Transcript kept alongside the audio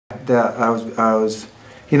that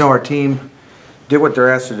our team did what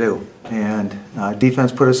they're asked to do, and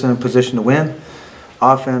defense put us in a position to win.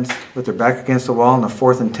 Offense, with their back against the wall in the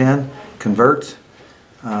 4th and 10, converts.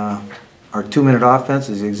 Our 2-minute offense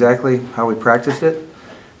is exactly how we practiced it,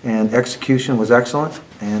 and execution was excellent,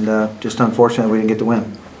 and just unfortunate we didn't get the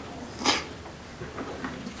win.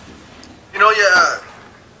 You know,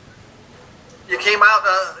 you came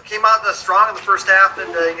out strong in the first half, and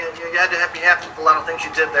you had to be happy with a lot of things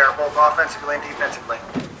you did there, both offensively and defensively.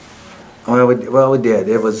 Well, we did.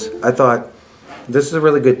 I thought this is a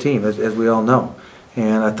really good team, as we all know,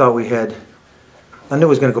 and I thought I knew it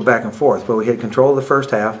was going to go back and forth, but we had control of the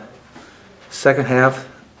first half. Second half,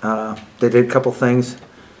 they did a couple things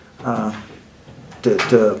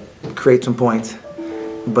to create some points,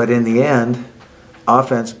 but in the end,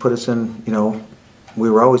 offense put us in, we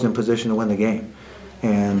were always in position to win the game.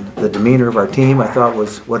 And the demeanor of our team, I thought,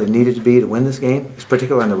 was what it needed to be to win this game,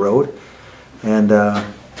 particularly on the road. And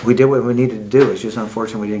we did what we needed to do. It's just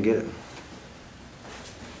unfortunate we didn't get it.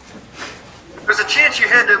 There's a chance you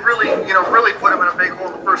had to really put them in a big hole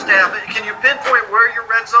in the first half. Can you pinpoint where your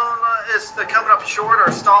red zone is coming up short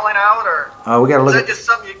or stalling out, or we got to look is that just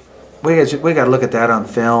something you? We got to look at that on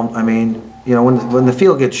film. I mean, when the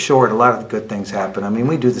field gets short, a lot of good things happen. I mean,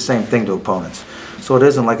 we do the same thing to opponents, so it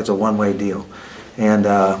isn't like it's a one-way deal. And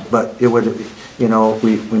but it would,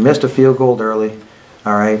 we missed a field goal early,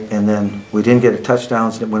 all right, and then we didn't get a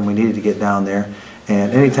touchdown when we needed to get down there.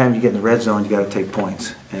 And anytime you get in the red zone, you got to take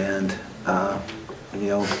points. And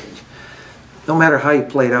no matter how you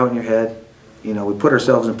play it out in your head, we put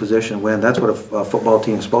ourselves in position to win. That's what a football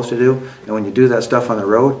team is supposed to do. And when you do that stuff on the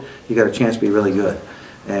road, you got a chance to be really good.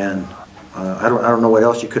 And I don't know what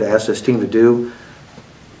else you could have asked this team to do.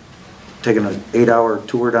 Taking an 8-hour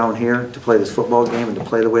tour down here to play this football game and to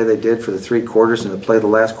play the way they did for the 3 quarters and to play the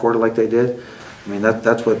last quarter like they did. I mean,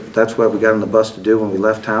 that's what we got on the bus to do when we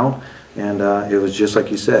left town. And it was just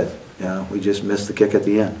like you said. We just missed the kick at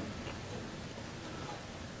the end.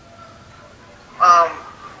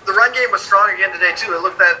 The run game was strong again today too.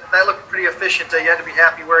 That looked pretty efficient. You had to be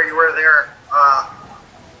happy where you were there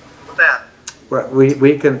with that. Right,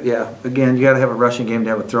 we can, yeah. Again, you got to have a rushing game to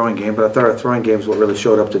have a throwing game. But I thought our throwing game is what really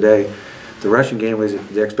showed up today. The rushing game was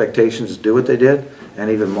the expectations to do what they did, and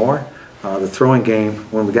even more. The throwing game,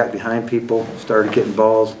 when we got behind people, started getting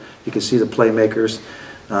balls. You could see the playmakers.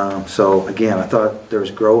 So again, I thought there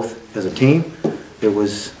was growth as a team. It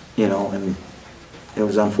was, and it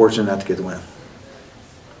was unfortunate not to get the win.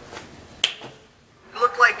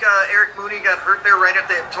 Eric Mooney got hurt there right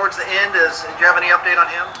towards the end. Do you have any update on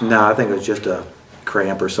him? No, I think it was just a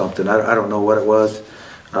cramp or something. I don't know what it was.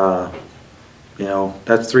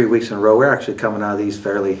 That's 3 weeks in a row. We're actually coming out of these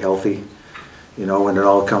fairly healthy, when it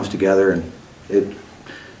all comes together. And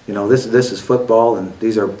this is football, and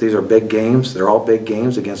these are big games. They're all big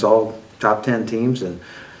games against all top 10 teams, and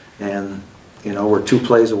we're 2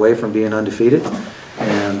 plays away from being undefeated.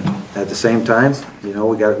 And at the same time, we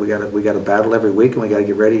got to battle every week, and we got to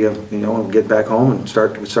get ready to get back home and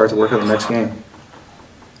start to work on the next game.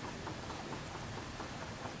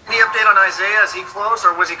 Any update on Isaiah? Is he close,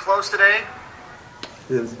 or was he close today?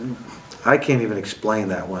 I can't even explain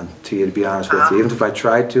that one to you, to be honest with you. Even if I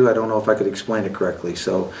tried to, I don't know if I could explain it correctly.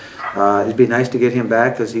 So it'd be nice to get him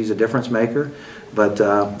back because he's a difference maker. But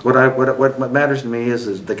what matters to me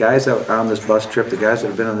is the guys that are on this bus trip, the guys that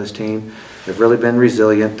have been on this team, have really been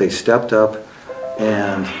resilient. They stepped up,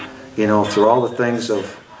 and through all the things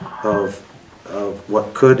of what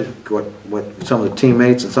some of the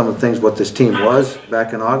teammates and some of the things what this team was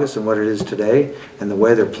back in August and what it is today, and the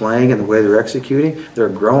way they're playing and the way they're executing, they're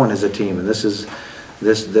growing as a team. And that's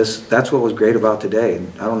what was great about today.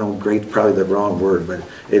 And I don't know, great probably the wrong word, but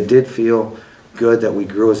it did feel good that we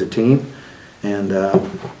grew as a team. And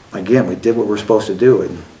again, we did what we're supposed to do,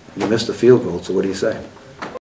 and you missed the field goal, so what do you say?